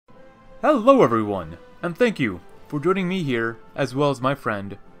Hello everyone, and thank you for joining me here, as well as my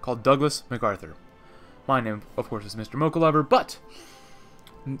friend, called Douglas MacArthur. My name, of course, is Mr. Mocha Lover, but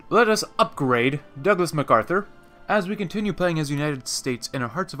let us upgrade Douglas MacArthur as we continue playing as United States in our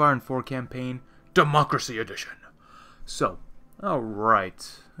Hearts of Iron 4 campaign, Democracy Edition. So,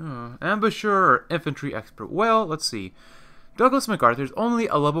 alright. Ambusher or Infantry Expert? Well, let's see. Douglas MacArthur is only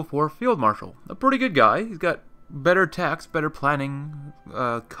a level 4 Field Marshal. A pretty good guy. He's got better tax, better planning.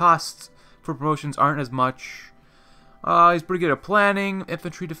 Costs for promotions aren't as much. He's pretty good at planning,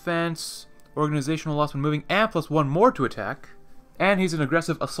 infantry defense, organizational loss when moving, and +1 more to attack. And he's an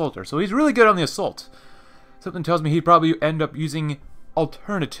aggressive assaulter, so he's really good on the assault. Something tells me he'd probably end up using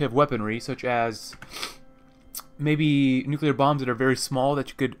alternative weaponry, such as maybe nuclear bombs that are very small that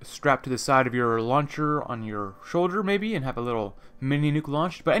you could strap to the side of your launcher on your shoulder, maybe, and have a little mini nuke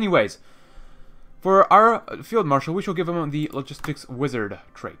launched. But anyways, for our Field Marshal, we shall give him the Logistics Wizard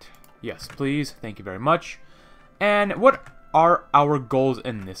trait. Yes, please. Thank you very much. And what are our goals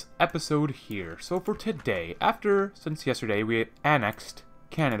in this episode here? So for today, since yesterday we annexed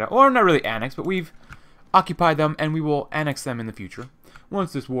Canada, or not really annexed, but we've occupied them, and we will annex them in the future,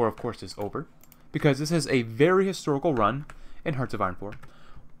 once this war, of course, is over, because this is a very historical run in Hearts of Iron 4.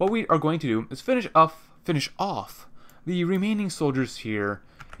 What we are going to do is finish off the remaining soldiers here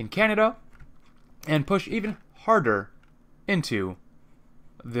in Canada, and push even harder into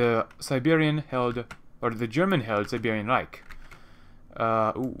the Siberian-held, or the German-held Siberian Reich.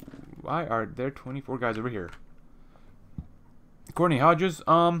 Why are there 24 guys over here? Courtney Hodges,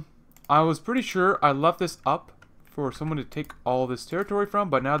 I was pretty sure I left this up for someone to take all this territory from,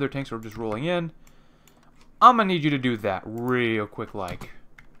 but now their tanks are just rolling in. I'm gonna need you to do that real quick, like.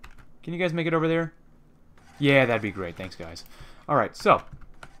 Can you guys make it over there? Yeah, that'd be great. Thanks, guys. Alright, so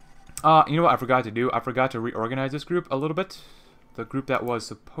you know what I forgot to do? I forgot to reorganize this group a little bit. The group that was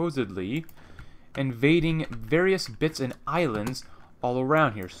supposedly invading various bits and islands all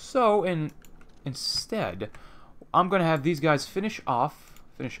around here. So, instead, I'm going to have these guys finish off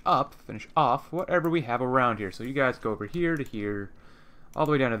whatever we have around here. So you guys go over here to here, all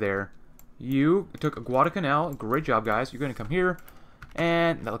the way down to there. You took Guadalcanal. Great job, guys. You're going to come here,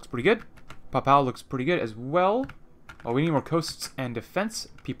 and that looks pretty good. Papal looks pretty good as well. Oh, we need more coasts and defense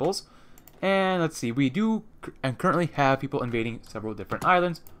peoples. And let's see, we do and currently have people invading several different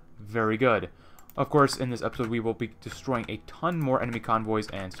islands. Very good. Of course, in this episode, we will be destroying a ton more enemy convoys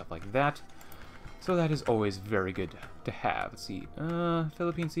and stuff like that. So that is always very good to have. Let's see,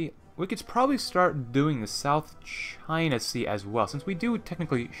 Philippine Sea. We could probably start doing the South China Sea as well, since we do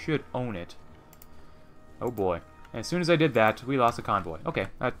technically should own it. Oh boy. And as soon as I did that, we lost a convoy. Okay,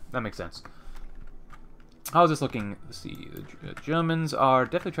 that makes sense. How's this looking? Let's see. The Germans are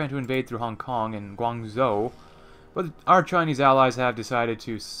definitely trying to invade through Hong Kong and Guangzhou, but our Chinese allies have decided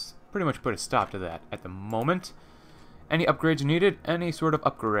to pretty much put a stop to that at the moment. Any upgrades needed? Any sort of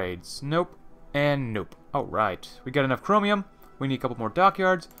upgrades? Nope. And nope. Alright. We got enough chromium. We need a couple more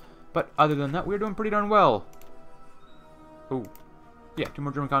dockyards, but other than that, we're doing pretty darn well. Oh. Yeah, 2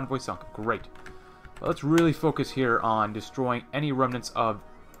 more German convoys sunk. Great. Well, let's really focus here on destroying any remnants of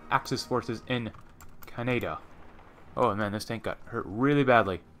Axis forces in Canada. Oh man, this tank got hurt really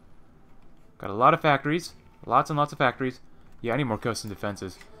badly. Got a lot of factories. Lots and lots of factories. Yeah, I need more coast and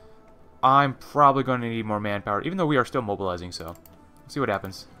defenses. I'm probably going to need more manpower, even though we are still mobilizing, so. Let's see what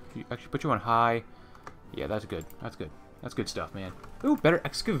happens. Actually, put you on high. Yeah, that's good. That's good. That's good stuff, man. Ooh, better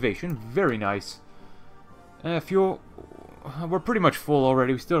excavation. Very nice. Fuel. We're pretty much full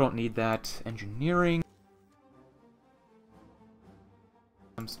already. We still don't need that. Engineering.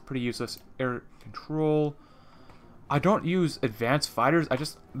 Pretty useless. Air control. I don't use advanced fighters.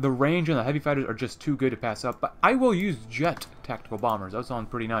 The range on the heavy fighters are just too good to pass up. But I will use jet tactical bombers. That sounds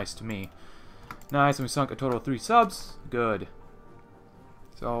pretty nice to me. Nice, and we sunk a total of 3 subs. Good.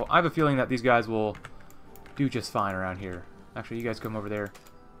 So I have a feeling that these guys will do just fine around here. Actually, you guys come over there.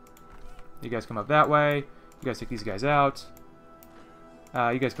 You guys come up that way. You guys take these guys out.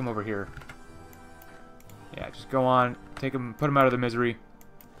 You guys come over here. Yeah, just go on. Take them, put them out of their misery.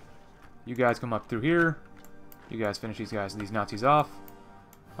 You guys come up through here. You guys finish these Nazis off.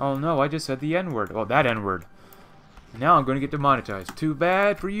 Oh no, I just said the N-word. Oh, that N-word. Now I'm going to get demonetized. Too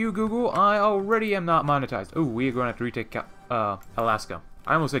bad for you, Google. I already am not monetized. Oh, we are going to have to retake Alaska.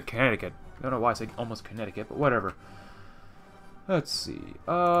 I almost said Connecticut. I don't know why I said almost Connecticut, but whatever. Let's see.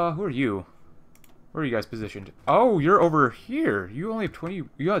 Who are you? Where are you guys positioned? Oh, you're over here. You only have 20.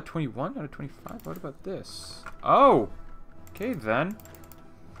 You have 21 out of 25. What about this? Oh, okay then.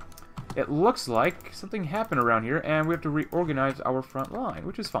 It looks like something happened around here, and we have to reorganize our front line,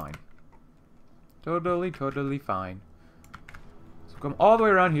 which is fine. Totally fine. So come all the way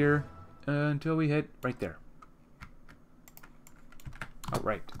around here. until we hit right there.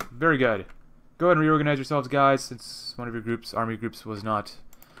 Alright, very good. Go ahead and reorganize yourselves, guys, since one of your groups, army groups,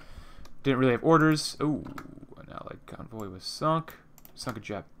 didn't really have orders. Oh, an allied convoy was sunk. Sunk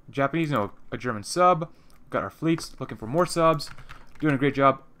a Japanese, no, a German sub. Got our fleets, looking for more subs. Doing a great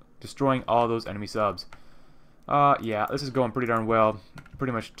job destroying all those enemy subs. Yeah, this is going pretty darn well.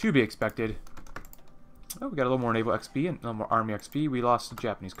 Pretty much to be expected. Oh, we got a little more naval XP and a little more army XP. We lost a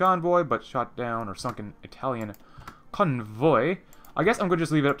Japanese convoy, but shot down or sunk an Italian convoy. I guess I'm going to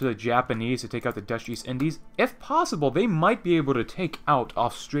just leave it up to the Japanese to take out the Dutch East Indies. If possible, they might be able to take out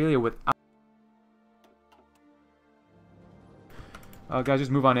Australia without... guys, just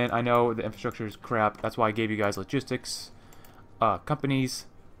move on in. I know the infrastructure is crap. That's why I gave you guys logistics companies.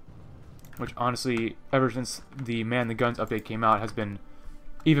 Which, honestly, ever since the Man the Guns update came out, has been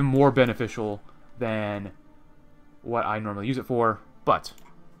even more beneficial than what I normally use it for. But,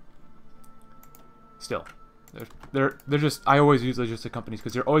 still... They're just, I always use logistic companies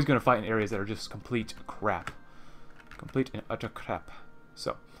because they're always going to fight in areas that are just complete crap. Complete and utter crap.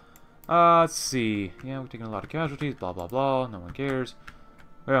 So, let's see. Yeah, we're taking a lot of casualties, blah, blah, blah. No one cares.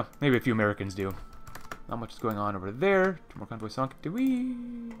 Well, maybe a few Americans do. Not much is going on over there. 2 more convoys sunk. Did we?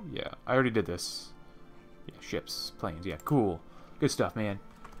 Yeah, I already did this. Yeah, ships, planes. Yeah, cool. Good stuff, man.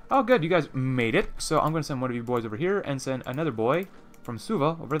 Oh, good. You guys made it. So I'm going to send one of you boys over here and send another boy from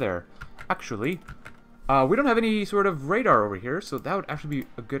Suva over there. Actually... we don't have any sort of radar over here, so that would actually be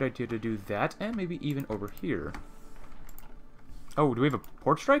a good idea to do that, and maybe even over here. Oh, do we have a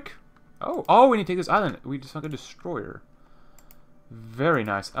port strike? Oh, we need to take this island. We just sunk a destroyer. Very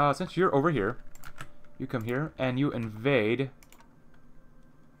nice. Since you're over here, you come here, and you invade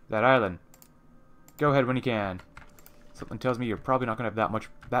that island. Go ahead when you can. Something tells me you're probably not going to have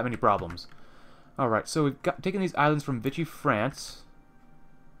that many problems. Alright, so we've taken these islands from Vichy, France.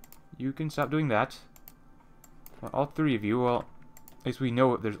 You can stop doing that. Well, all 3 of you, well, at least we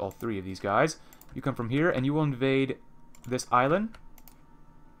know there's all 3 of these guys. You come from here, and you will invade this island.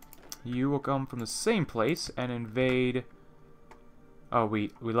 You will come from the same place and invade... Oh, we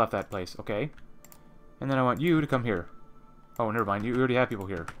left that place, okay. And then I want you to come here. Oh, never mind, you already have people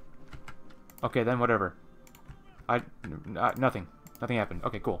here. Okay, then whatever. Nothing. Nothing happened.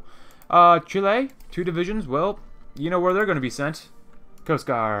 Okay, cool. Chile, 2 divisions, well, you know where they're going to be sent. Coast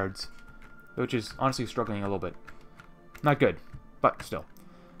Guards. Which is honestly struggling a little bit. Not good, but still.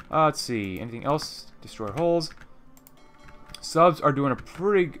 Let's see. Anything else? Destroy holes. Subs are doing a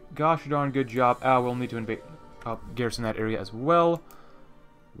pretty gosh darn good job. We'll need to invade garrison that area as well.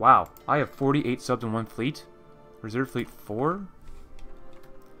 Wow. I have 48 subs in 1 fleet. Reserve fleet 4?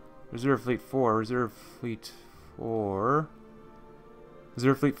 Reserve fleet 4. Reserve fleet 4.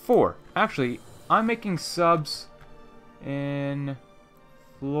 Reserve fleet 4. Actually, I'm making subs in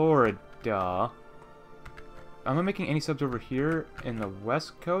Florida. Am I making any subs over here in the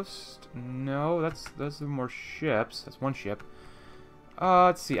west coast? No, that's more ships. That's 1 ship.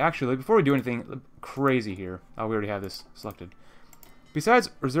 Let's see. Actually, before we do anything crazy here, we already have this selected.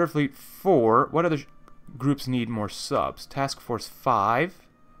 Besides Reserve Fleet 4, what other groups need more subs? Task Force 5,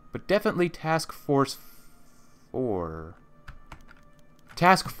 but definitely Task Force 4.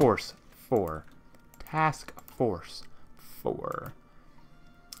 Task Force 4. Task Force 4.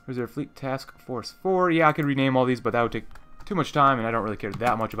 Reserve Fleet Task Force 4. Yeah, I could rename all these, but that would take too much time, and I don't really care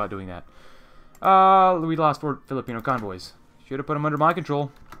that much about doing that. We lost 4 Filipino convoys. Should have put them under my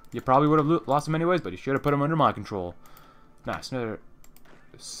control. You probably would have lost them anyways, but you should have put them under my control. Nice. Another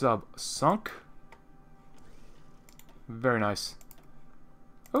sub sunk. Very nice.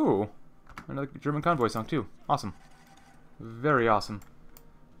 Oh, another German convoy sunk too. Awesome. Very awesome.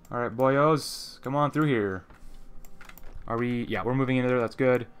 Alright, boyos. Come on through here. Are we... Yeah, we're moving into there. That's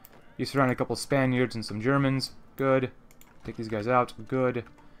good. You surrounded a couple Spaniards and some Germans. Good. Take these guys out. Good.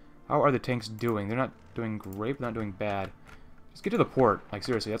 How are the tanks doing? They're not doing great, but not doing bad. Just get to the port. Like,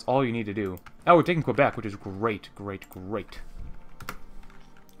 seriously, that's all you need to do. Oh, we're taking Quebec, which is great, great, great.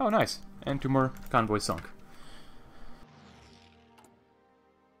 Oh, nice. And 2 more convoys sunk.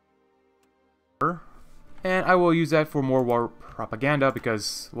 And I will use that for more war propaganda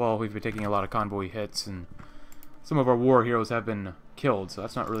because, well, we've been taking a lot of convoy hits and some of our war heroes have been killed, so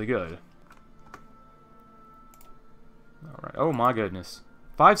that's not really good. Alright, oh my goodness.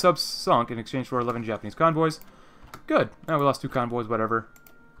 5 subs sunk in exchange for 11 Japanese convoys. Good. Now we lost 2 convoys, whatever.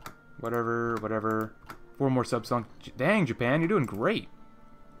 Whatever. 4 more subs sunk. Dang, Japan, you're doing great.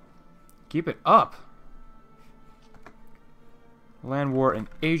 Keep it up. Land war in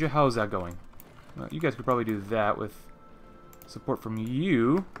Asia, how's that going? Well, you guys could probably do that with support from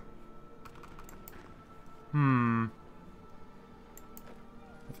you.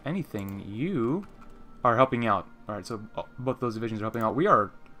 If anything, you are helping out. Alright, so both those divisions are helping out. We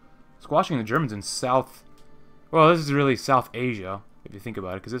are squashing the Germans in South... Well, this is really South Asia, if you think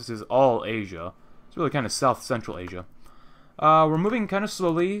about it, because this is all Asia. It's really kind of South Central Asia. We're moving kind of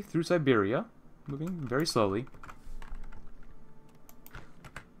slowly through Siberia. Moving very slowly.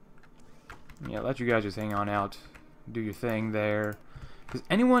 Yeah, let you guys just hang on out. Do your thing there. Does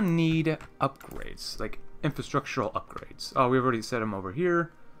anyone need upgrades? Like, infrastructural upgrades? Oh, we've already set them over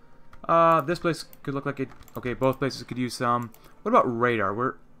here. This place could look like it... Okay, both places could use some. What about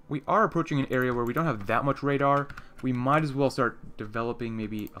radar? We are approaching an area where we don't have that much radar. We might as well start developing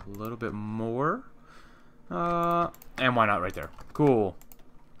maybe a little bit more. And why not right there? Cool.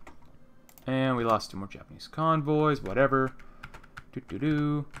 And we lost 2 more Japanese convoys, whatever.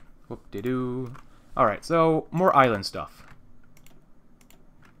 Doo-doo-doo. Whoop-de-doo. Alright, so more island stuff.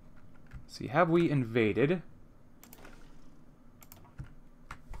 Let's see, have we invaded?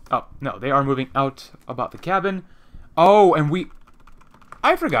 Oh, no, they are moving out about the cabin. Oh, and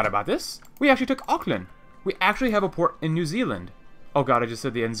I forgot about this. We actually took Auckland. We actually have a port in New Zealand. Oh god, I just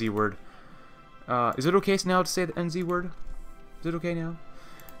said the NZ word. Is it okay now to say the NZ word? Is it okay now?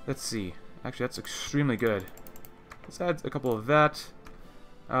 Let's see. Actually, that's extremely good. Let's add a couple of that.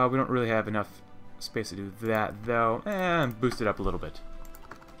 We don't really have enough space to do that, though. And boost it up a little bit.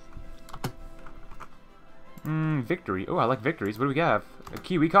 Victory. Oh, I like victories. What do we have? A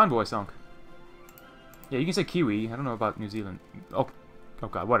Kiwi convoy sunk. Yeah, you can say Kiwi. I don't know about New Zealand. Oh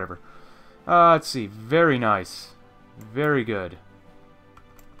god, whatever. Let's see. Very nice. Very good.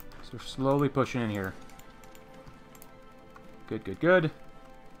 So we're slowly pushing in here. Good, good, good.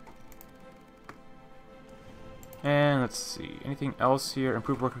 And let's see. Anything else here?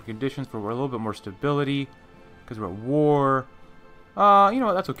 Improve worker conditions for a little bit more stability. Because we're at war. You know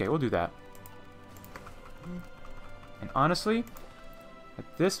what? That's okay. We'll do that. And honestly,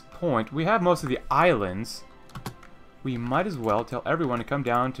 at this point, we have most of the islands. We might as well tell everyone to come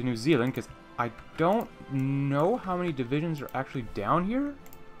down to New Zealand, because I don't know how many divisions are actually down here.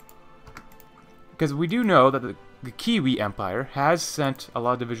 Because we do know that the Kiwi Empire has sent a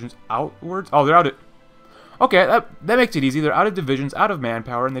lot of divisions outwards. Oh, they're out of... Okay, that makes it easy. They're out of divisions, out of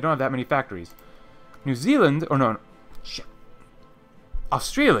manpower, and they don't have that many factories. New Zealand, or no, shit.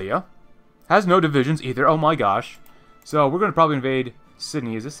 Australia has no divisions either. Oh my gosh. So we're going to probably invade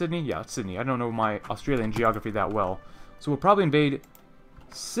Sydney. Is this Sydney? Yeah, it's Sydney. I don't know my Australian geography that well. So we'll probably invade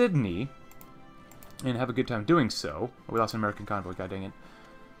Sydney and have a good time doing so. We lost an American convoy, god dang it.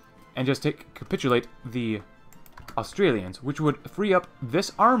 And just capitulate the Australians, which would free up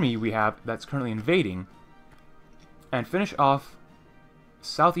this army we have that's currently invading and finish off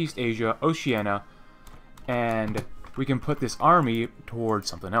Southeast Asia, Oceania, and we can put this army towards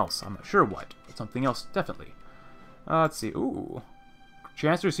something else. I'm not sure what, but something else, definitely. Let's see. Ooh.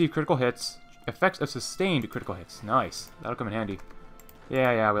 Chance to receive critical hits. Effects of sustained critical hits. Nice. That'll come in handy.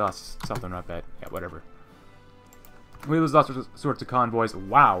 Yeah, we lost something, I bet. Yeah, whatever. We lose lots of sorts of convoys.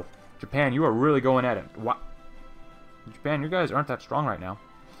 Wow. Japan, you are really going at it. Wow. Japan, you guys aren't that strong right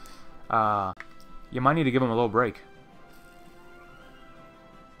now. You might need to give them a little break.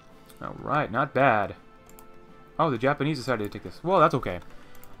 Alright, not bad. Oh, the Japanese decided to take this. Well, that's okay.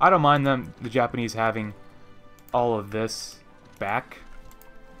 I don't mind the Japanese having all of this back.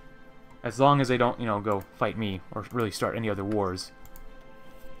 As long as they don't, go fight me or really start any other wars.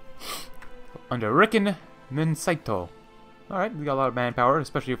 Under Riken Minsaito. Alright, we got a lot of manpower,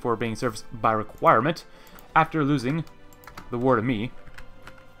 especially if we're being serviced by requirement after losing the war to me.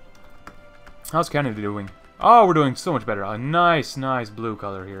 How's Canada doing? Oh, we're doing so much better. A nice blue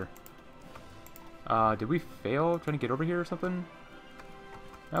color here. Did we fail trying to get over here or something?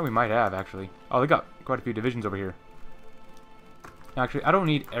 No, we might have, actually. Oh, they got quite a few divisions over here. Actually, I don't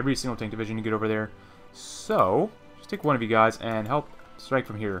need every single tank division to get over there. So, just take one of you guys and help strike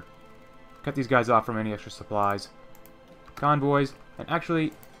from here. Cut these guys off from any extra supplies. Convoys. And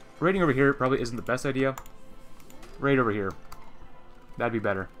actually, raiding over here probably isn't the best idea. Raid over here. That'd be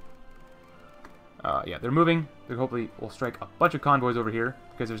better. Yeah, they're moving. They hopefully will strike a bunch of convoys over here,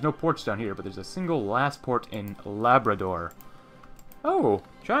 because there's no ports down here, but there's a single last port in Labrador. Oh,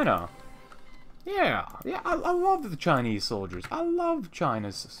 China. Yeah, I love the Chinese soldiers. I love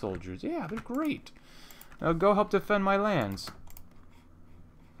China's soldiers. Yeah, they're great. Go help defend my lands.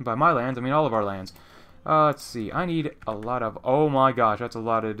 By my lands, I mean all of our lands. Let's see, I need a lot of... Oh my gosh, that's a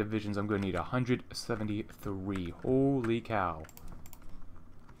lot of divisions. I'm going to need 173. Holy cow.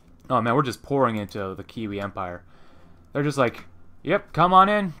 Oh man, we're just pouring into the Kiwi Empire. They're just like, yep, come on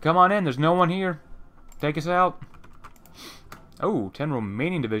in, there's no one here. Take us out. Oh, 10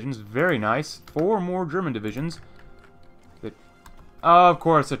 Romanian divisions, very nice. 4 more German divisions. Of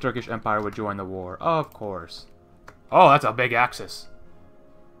course the Turkish Empire would join the war. Of course. Oh, that's a big Axis.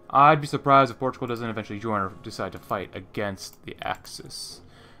 I'd be surprised if Portugal doesn't eventually join or decide to fight against the Axis.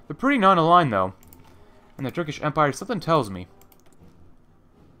 They're pretty non-aligned, though. And the Turkish Empire, something tells me.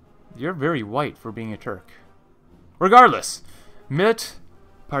 You're very white for being a Turk. Regardless, Milit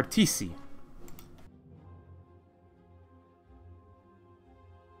Partisi.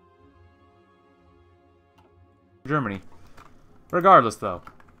 Germany. Regardless, though.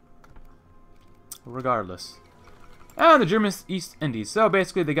 Regardless. And the German East Indies. So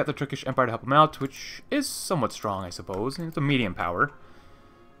basically, they got the Turkish Empire to help them out, which is somewhat strong, I suppose. It's a medium power.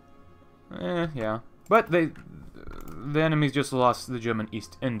 Yeah. But the enemies just lost the German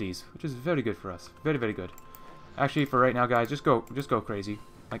East Indies, which is very good for us. Very, very good. Actually, for right now, guys, just go crazy.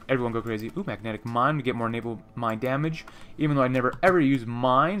 Like, everyone go crazy. Ooh, magnetic mine to get more naval mine damage. Even though I never ever use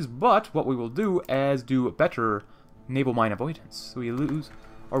mines, but what we will do is do better naval mine avoidance. So we lose,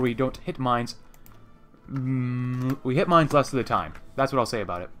 or we don't hit mines. We hit mines less of the time. That's what I'll say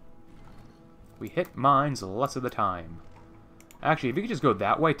about it. We hit mines less of the time. Actually, if you could just go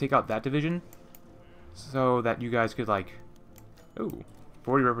that way, take out that division, so that you guys could, like... Ooh,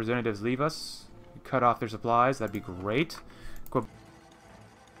 40 representatives leave us. Cut off their supplies. That'd be great.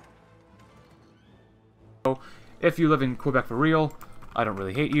 If you live in Quebec for real, I don't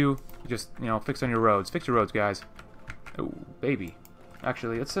really hate you. Just, you know, fix on your roads. Fix your roads, guys. Oh, baby.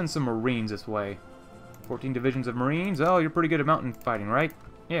 Actually, let's send some Marines this way. 14 divisions of Marines. Oh, you're pretty good at mountain fighting, right?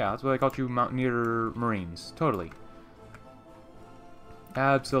 Yeah, that's why I called you Mountaineer Marines. Totally.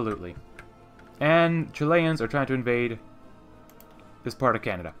 Absolutely. And Chileans are trying to invade this part of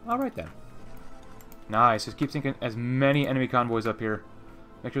Canada. Alright then. Nice. Just keep sinking as many enemy convoys up here.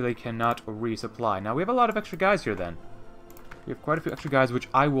 Make sure they cannot resupply. Now, we have a lot of extra guys here then. We have quite a few extra guys, which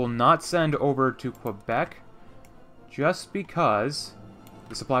I will not send over to Quebec. Just because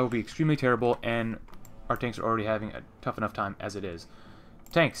the supply will be extremely terrible and our tanks are already having a tough enough time as it is.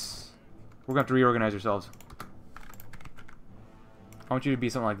 Tanks. We're going to have to reorganize ourselves. I want you to be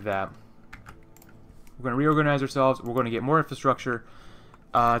something like that. We're going to reorganize ourselves. We're going to get more infrastructure.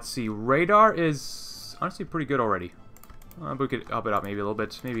 Let's see. Radar is honestly pretty good already. But we could help it out maybe a little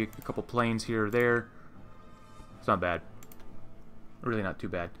bit. Maybe a couple planes here or there. It's not bad. Really not too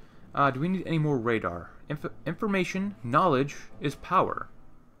bad. Do we need any more radar? Information, knowledge is power.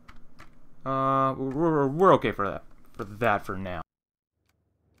 We're okay for that. For now.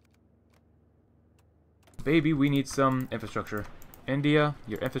 Baby, we need some infrastructure. India,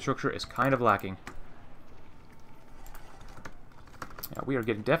 your infrastructure is kind of lacking. Yeah, we are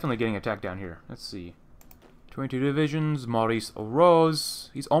definitely getting attacked down here. Let's see. 22 divisions, Maurice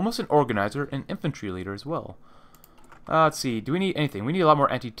Rose. He's almost an organizer and infantry leader as well. Let's see. Do we need anything? We need a lot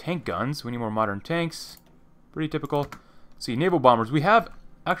more anti-tank guns. We need more modern tanks. Pretty typical. Let's see. Naval bombers. We have,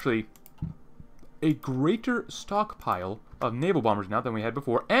 actually, a greater stockpile of naval bombers now than we had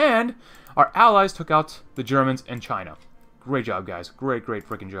before. And our allies took out the Germans and China. Great job, guys. Great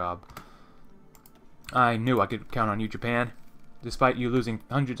freaking job. I knew I could count on you, Japan. Despite you losing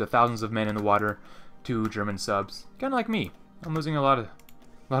hundreds of thousands of men in the water to German subs. Kind of like me. I'm losing a lot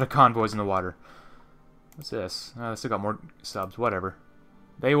of convoys in the water. What's this? I still got more subs. Whatever.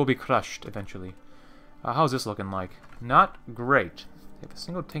 They will be crushed eventually. How's this looking like? Not great. We have a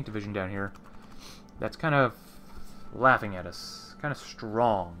single tank division down here that's kind of laughing at us. Kind of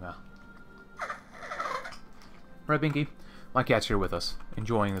strong. Right, Binky? My cat's here with us,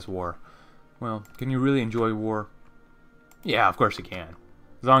 enjoying this war. Well, can you really enjoy war? Yeah, of course you can.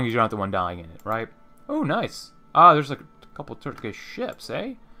 As long as you're not the one dying in it, right? Oh, nice. Ah, there's like a couple Turkish ships,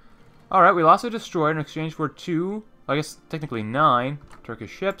 eh? Alright, we lost a destroyer in exchange for 2, I guess technically 9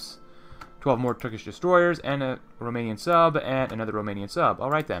 Turkish ships. 12 more Turkish destroyers, and a Romanian sub, and another Romanian sub.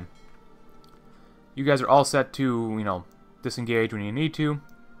 Alright then. You guys are all set to, you know, disengage when you need to.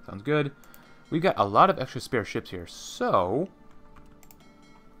 Sounds good. We've got a lot of extra spare ships here. So,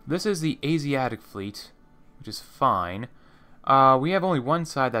 this is the Asiatic fleet, which is fine. We have only one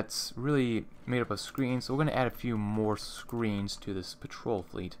side that's really made up of screens, so we're going to add a few more screens to this patrol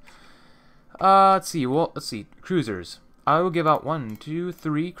fleet. Let's see. Well, let's see. Cruisers. I will give out 1, 2,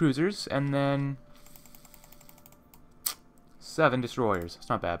 3 cruisers, and then 7 destroyers. It's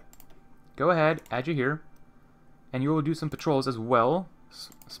not bad. Go ahead, add you here, and you will do some patrols as well.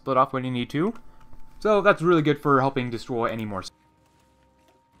 Split off when you need to. So that's really good for helping destroy any more.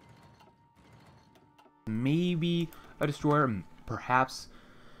 Maybe a destroyer, perhaps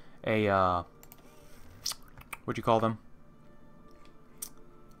a what'd you call them?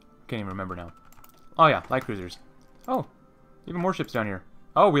 Can't even remember now. Oh yeah, light cruisers. Oh, even more ships down here.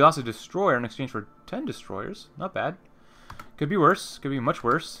 Oh, we lost a destroyer in exchange for 10 destroyers. Not bad. Could be worse. Could be much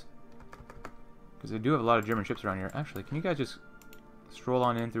worse. Because they do have a lot of German ships around here. Actually, can you guys just stroll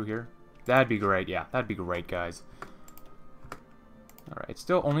on in through here? That'd be great. Yeah, that'd be great, guys. Alright, it's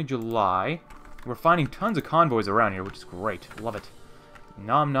still only July. We're finding tons of convoys around here, which is great. Love it.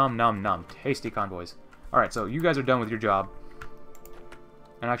 Nom nom nom nom. Tasty convoys. Alright, so you guys are done with your job.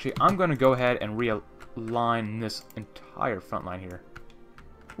 And actually, I'm going to go ahead and realign this entire front line here.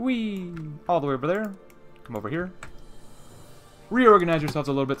 Whee! All the way over there. Come over here. Reorganize yourselves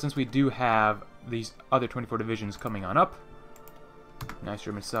a little bit since we do have these other 24 divisions coming on up. Nice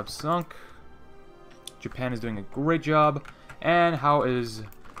German sub sunk. Japan is doing a great job. And how is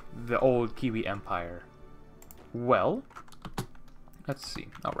the old Kiwi Empire? Well, let's see.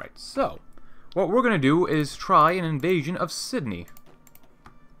 Alright, so what we're going to do is try an invasion of Sydney.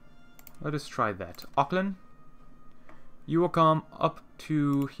 Let us try that. Auckland, you will come up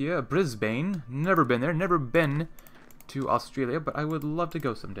to here. Brisbane, never been there, never been to Australia, but I would love to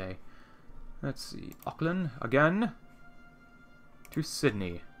go someday. Let's see. Auckland, again, to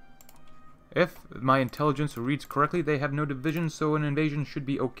Sydney. If my intelligence reads correctly, they have no divisions, so an invasion should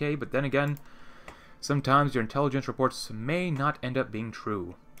be okay, but then again, sometimes your intelligence reports may not end up being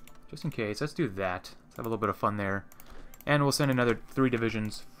true. Just in case, let's do that. Let's have a little bit of fun there. And we'll send another 3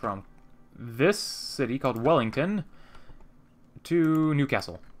 divisions from this city called Wellington to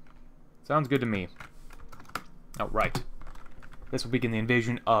Newcastle. Sounds good to me. Alright. This will begin the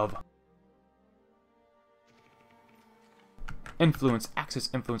invasion of influence, Axis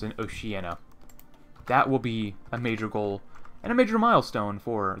influence in Oceania. That will be a major goal and a major milestone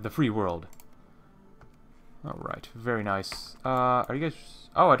for the free world. Alright, very nice. Are you guys...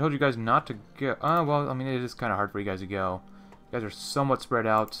 Oh, I told you guys not to go... well, I mean, it is kind of hard for you guys to go. You guys are somewhat spread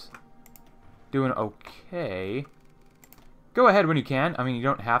out. Doing okay. Go ahead when you can. I mean, you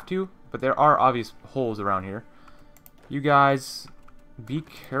don't have to, but there are obvious holes around here. You guys, be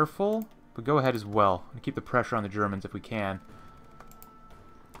careful, but go ahead as well. And keep the pressure on the Germans if we can.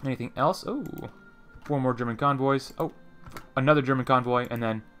 Anything else? Oh, 4 more German convoys. Oh, another German convoy, and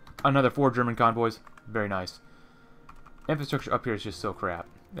then another 4 German convoys. Very nice. Infrastructure up here is just so crap.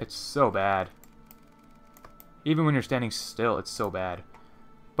 It's so bad. Even when you're standing still, it's so bad.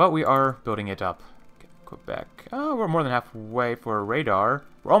 But we are building it up. Quebec. Oh, we're more than halfway for radar.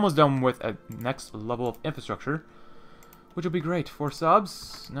 We're almost done with a next level of infrastructure, which will be great. 4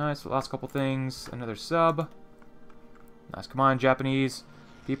 subs. Nice. Last couple things. Another sub. Nice. Come on, Japanese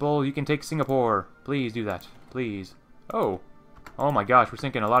people. You can take Singapore. Please do that. Please. Oh. Oh my gosh. We're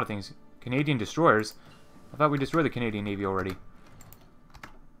sinking a lot of things. Canadian destroyers. I thought we destroyed the Canadian Navy already.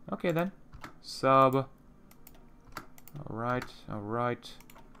 Okay, then. Sub. Alright. Alright.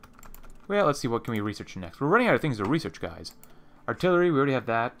 Well, let's see, what can we research next? We're running out of things to research, guys. Artillery, we already have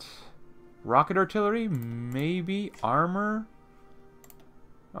that. Rocket artillery? Maybe. Armor?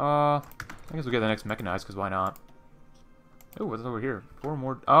 I guess we'll get the next mechanized, because why not? Oh, what's over here? 4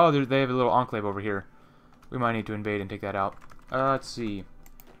 more... Oh, they have a little enclave over here. We might need to invade and take that out. Let's see.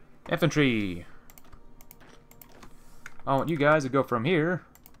 Infantry! I want you guys to go from here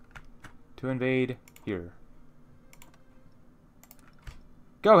to invade here.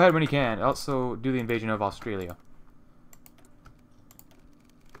 Go ahead when you can. Also, do the invasion of Australia.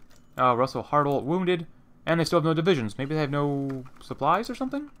 Oh, Russell Hartle wounded. And they still have no divisions. Maybe they have no supplies or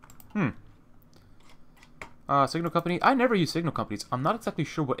something? Signal company. I never use signal companies. I'm not exactly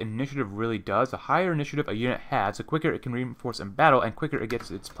sure what initiative really does. The higher initiative a unit has, the quicker it can reinforce in battle, and quicker it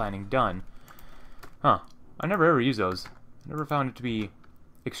gets its planning done. Huh. I never ever use those. Never found it to be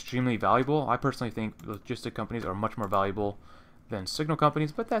extremely valuable. I personally think logistic companies are much more valuable than signal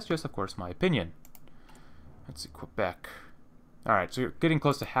companies, but that's just, of course, my opinion. Let's see, Quebec. Alright, so you're getting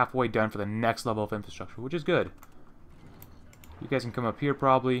close to halfway done for the next level of infrastructure, which is good. You guys can come up here,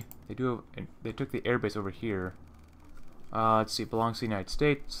 probably. They took the airbase over here. Let's see, it belongs to the United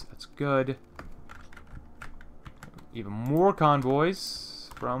States. That's good. Even more convoys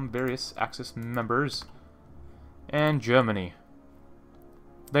from various Axis members. And Germany.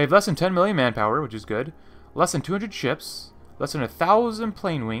 They have less than 10 million manpower, which is good. Less than 200 ships. Less than 1,000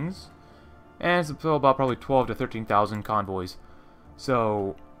 plane wings, and still about probably 12 to 13,000 convoys.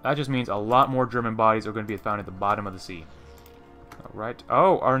 So that just means a lot more German bodies are going to be found at the bottom of the sea. Alright.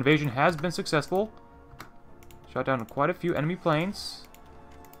 Oh, our invasion has been successful. Shot down quite a few enemy planes.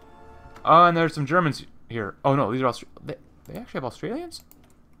 Oh, and there's some Germans here. Oh no, these are they actually have Australians?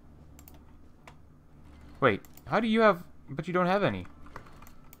 Wait, how do you have... But you don't have any.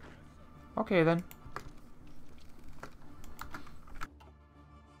 Okay, then.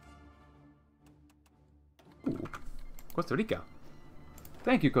 Ooh, Costa Rica.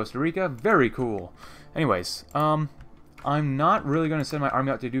 Thank you, Costa Rica. Very cool. Anyways, I'm not really going to send my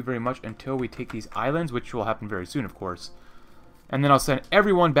army out to do very much until we take these islands, which will happen very soon, of course. And then I'll send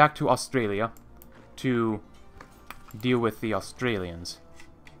everyone back to Australia to deal with the Australians.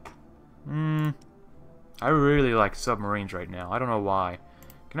 I really like submarines right now. I don't know why.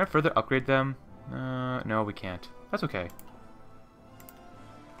 Can I further upgrade them? No, we can't. That's okay.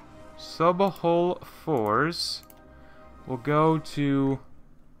 Sub-hull 4s will go to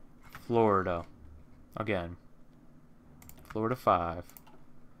Florida. Again. Florida 5.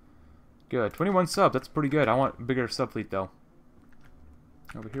 Good. 21 subs. That's pretty good. I want a bigger subfleet, though.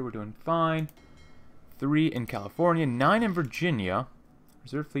 Over here, we're doing fine. 3 in California. 9 in Virginia.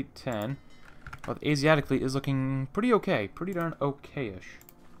 Reserve fleet 10. Well, the Asiatic fleet is looking pretty okay. Pretty darn okay-ish.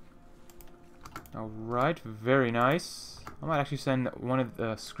 Alright. Very nice. I might actually send one of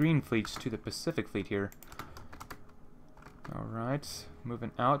the screen fleets to the Pacific fleet here. Alright.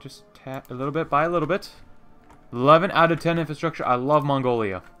 Moving out just a little bit by a little bit. 11 out of 10 infrastructure. I love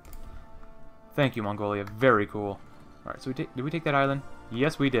Mongolia. Thank you, Mongolia. Very cool. Alright, so did we take that island?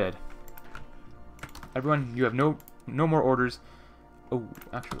 Yes, we did. Everyone, you have no more orders. Oh,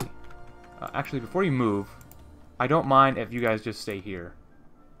 actually, before you move, I don't mind if you guys just stay here.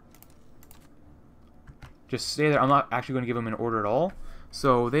 Just stay there. I'm not actually going to give them an order at all.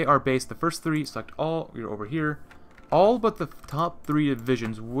 So they are based, the first 3, select all, you're over here. All but the top 3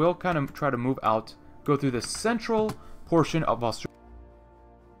 divisions will kind of try to move out, go through the central portion of Australia.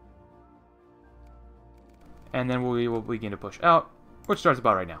 And then we will begin to push out, which starts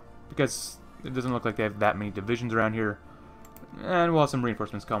about right now. Because it doesn't look like they have that many divisions around here. And we'll have some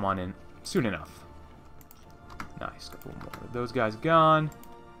reinforcements come on in soon enough. Nice, couple more of those guys gone.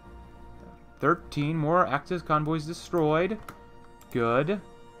 13 more Axis convoys destroyed. Good.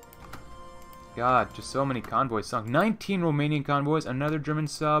 God, just so many convoys sunk. 19 Romanian convoys, another German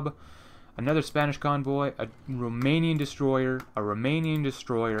sub, another Spanish convoy, a Romanian destroyer,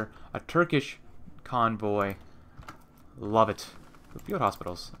 a Turkish convoy. Love it. Field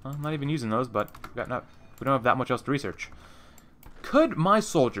hospitals. I'm not even using those, but we don't have that much else to research. Could my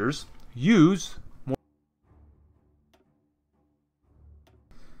soldiers use more?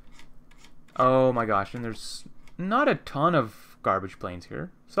 Oh my gosh, and there's not a ton of garbage planes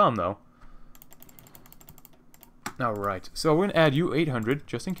here. Some, though. Alright, so we're going to add U-800,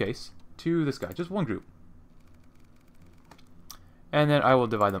 just in case, to this guy. Just one group. And then I will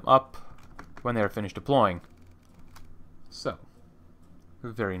divide them up when they are finished deploying. So,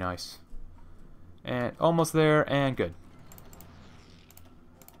 very nice. And almost there, and good.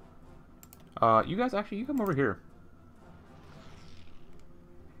 You guys, actually, you come over here.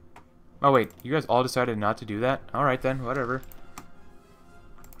 Oh, wait, you guys all decided not to do that? Alright then, whatever.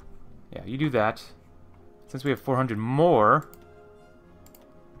 Yeah, you do that. Since we have 400 more,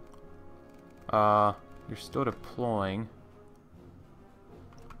 you're still deploying.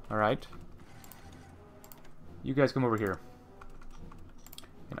 Alright. You guys come over here.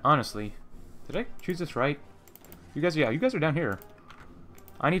 And honestly, did I choose this right? You guys, yeah, you guys are down here.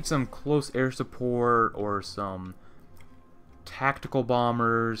 I need some close air support or some tactical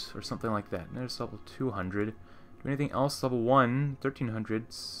bombers or something like that. There's level 200. Do anything else? Level 1,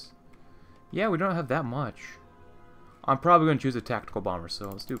 1300s. Yeah, we don't have that much. I'm probably going to choose a tactical bomber, so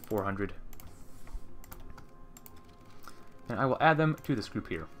let's do 400. And I will add them to this group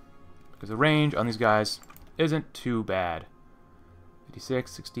here. Because the range on these guys isn't too bad. 56,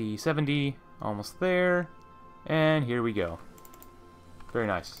 60, 70, almost there. And here we go. Very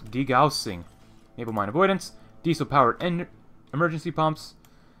nice. Degaussing. Naval mine avoidance. Diesel-powered emergency pumps.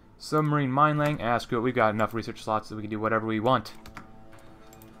 Submarine mine laying. Ah, screw it. We've got enough research slots that we can do whatever we want.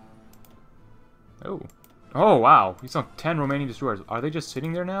 Oh. Oh, wow. We sunk 10 Romanian destroyers. Are they just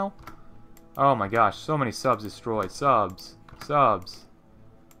sitting there now? Oh my gosh. So many subs destroyed. Subs.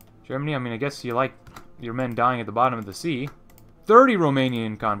 Germany, I mean, I guess you like your men dying at the bottom of the sea. 30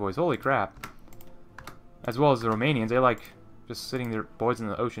 Romanian convoys. Holy crap. As well as the Romanians. They like just sitting there, boys in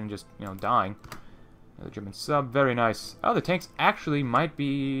the ocean, just, you know, dying. Another German sub. Very nice. Oh, the tanks actually might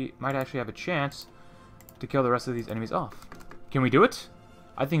actually have a chance to kill the rest of these enemies off. Can we do it?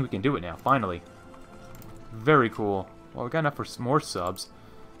 I think we can do it now, finally. Very cool. Well, we got enough for some more subs.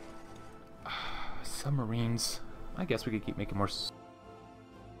 Submarines. I guess we could keep making more.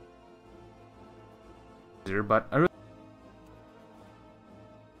 But I really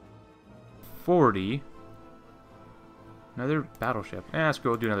 40. Another battleship. Let's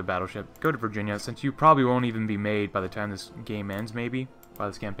go do another battleship. Go to Virginia, since you probably won't even be made by the time this game ends, maybe. By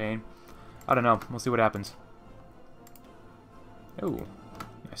this campaign. I don't know. We'll see what happens. Oh.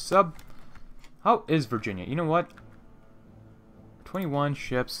 Nice sub. How is Virginia? You know what? 21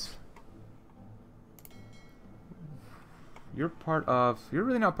 ships. You're part of... You're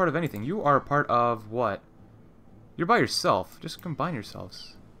really not part of anything. You are part of what? You're by yourself. Just combine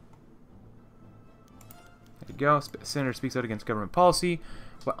yourselves. There you go. Senator speaks out against government policy.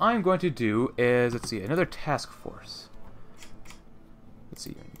 What I'm going to do is, let's see, another task force. Let's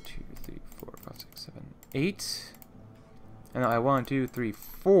see, 1, 2, 3, 4, 5, 6, 7, 8. And I 1, 2, 3,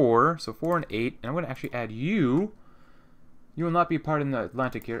 4. So 4 and 8. And I'm going to actually add you. You will not be part in the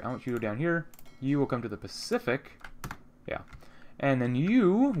Atlantic here. I want you to go down here. You will come to the Pacific. Yeah. And then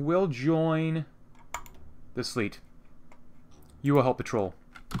you will join this fleet. You will help patrol.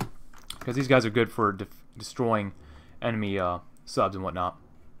 Because these guys are good for destroying enemy subs and whatnot.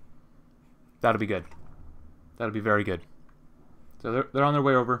 That'll be good. That'll be very good. So they're on their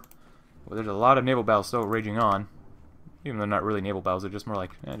way over. Well, there's a lot of naval battles still raging on. Even though they're not really naval battles, they're just more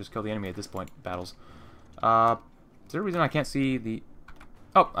like, just kill the enemy at this point battles. Is there a reason I can't see the...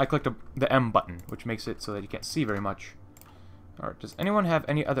 Oh, I clicked the M button, which makes it so that you can't see very much. Alright, does anyone have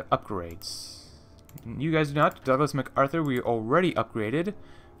any other upgrades? You guys do not. Douglas MacArthur, we already upgraded.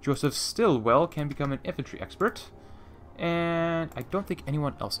 Joseph Stillwell can become an infantry expert. And I don't think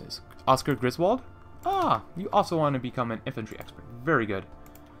anyone else is. Oscar Griswold? Ah, you also want to become an infantry expert. Very good.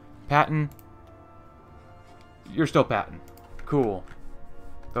 Patton. You're still Patton. Cool.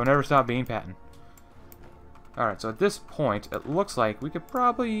 Don't ever stop being Patton. Alright, so at this point, it looks like we could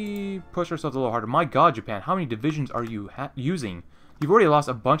probably push ourselves a little harder. My god, Japan, how many divisions are you using? You've already lost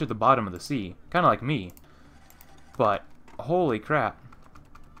a bunch at the bottom of the sea. Kind of like me. But, holy crap.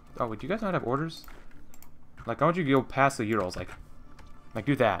 Oh, wait, do you guys not have orders? Like, I want you to go past the Urals. Like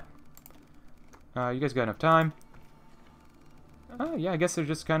do that. You guys got enough time? Yeah, I guess they're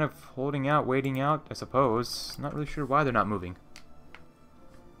just kind of holding out, waiting out, I suppose. Not really sure why they're not moving.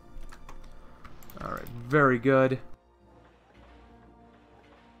 Alright, very good.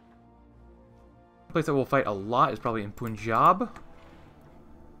 The place that we'll fight a lot is probably in Punjab.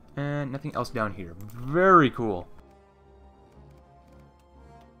 And nothing else down here. Very cool.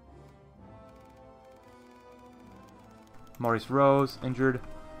 Maurice Rose, injured.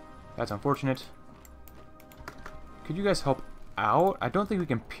 That's unfortunate. Could you guys help out? I don't think we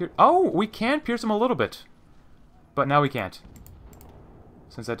can pierce... Oh, we can pierce him a little bit. But now we can't.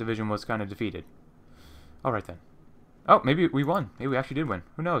 Since that division was kind of defeated. Alright then. Oh, maybe we won. Maybe we actually did win.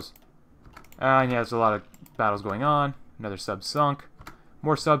 Who knows? Yeah, there's a lot of battles going on. Another sub sunk.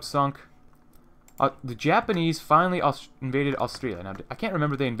 More subs sunk. The Japanese finally invaded Australia. Now, I can't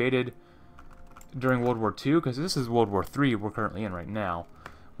remember if they invaded during World War II, because this is World War III we're currently in right now.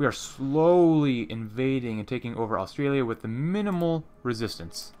 We are slowly invading and taking over Australia with the minimal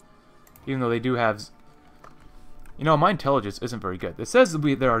resistance. Even though they do have... You know, my intelligence isn't very good. It says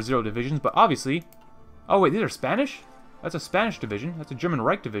there are 0 divisions, but obviously... Oh wait, these are Spanish? That's a Spanish division. That's a German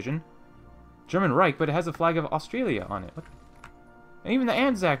Reich division. German Reich, but it has a flag of Australia on it. What? And even the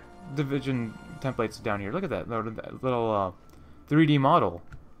Anzac division template's down here. Look at that little 3D model.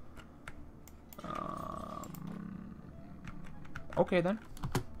 Okay then.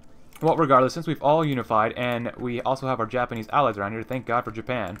 Well, regardless, since we've all unified and we also have our Japanese allies around here, thank God for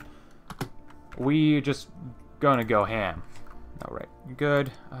Japan, we just gonna go ham. Alright,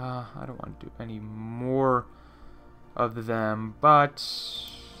 good. I don't want to do any more of them, but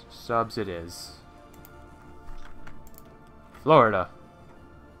subs it is. Florida.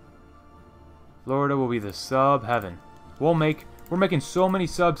 Florida will be the sub heaven. We're making so many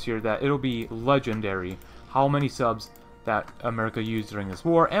subs here that it'll be legendary how many subs that America used during this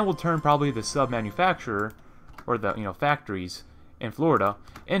war, and will turn probably the sub manufacturer or the factories in Florida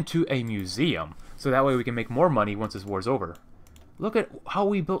into a museum. So that way we can make more money once this war's over. Look at how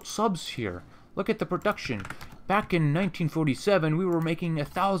we built subs here. Look at the production. Back in 1947, we were making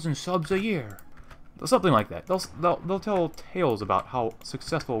 1,000 subs a year. Something like that. They'll tell tales about how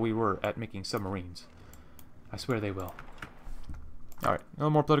successful we were at making submarines. I swear they will. Alright, a little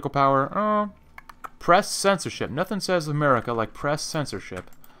more political power. Press censorship. Nothing says America like press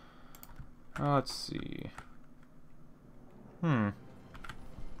censorship. Let's see.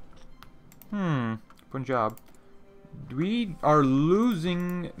 Punjab. We are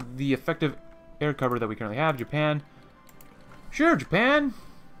losing the effective air cover that we currently have. Japan. Sure, Japan.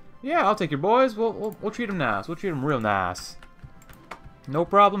 Yeah, I'll take your boys. We'll treat them nice. We'll treat them real nice. No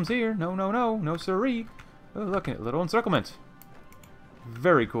problems here. No siree. Oh, look at little encirclement.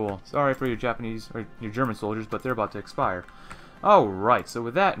 Very cool. Sorry for your Japanese or your German soldiers, but they're about to expire. Alright, so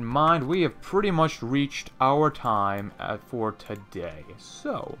with that in mind, we have pretty much reached our time for today.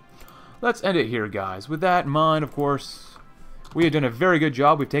 So, let's end it here, guys. With that in mind, of course, we have done a very good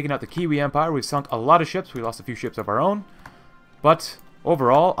job. We've taken out the Kiwi Empire. We've sunk a lot of ships. We lost a few ships of our own. But,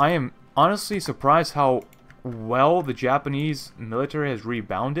 overall, I am honestly surprised how well the Japanese military has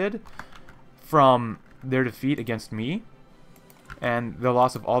rebounded from their defeat against me and the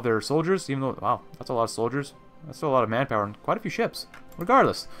loss of all their soldiers, even though, wow, that's a lot of soldiers. That's still a lot of manpower and quite a few ships.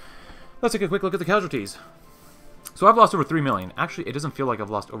 Regardless, let's take a quick look at the casualties. So I've lost over 3 million. Actually, it doesn't feel like I've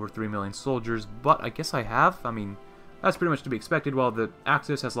lost over 3 million soldiers, but I guess I have. I mean, that's pretty much to be expected, while the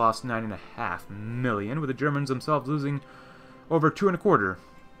Axis has lost 9.5 million, with the Germans themselves losing over 2.25.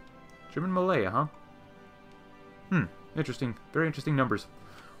 German Malaya, huh? Interesting. Very interesting numbers.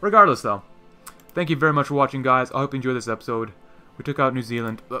 Regardless, though, thank you very much for watching, guys. I hope you enjoyed this episode. We took out New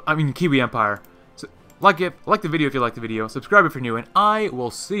Zealand, Kiwi Empire. So, like the video if you like the video, subscribe if you're new, and I will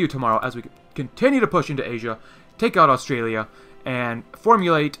see you tomorrow as we continue to push into Asia, take out Australia, and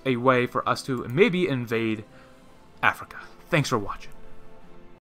formulate a way for us to maybe invade Africa. Thanks for watching.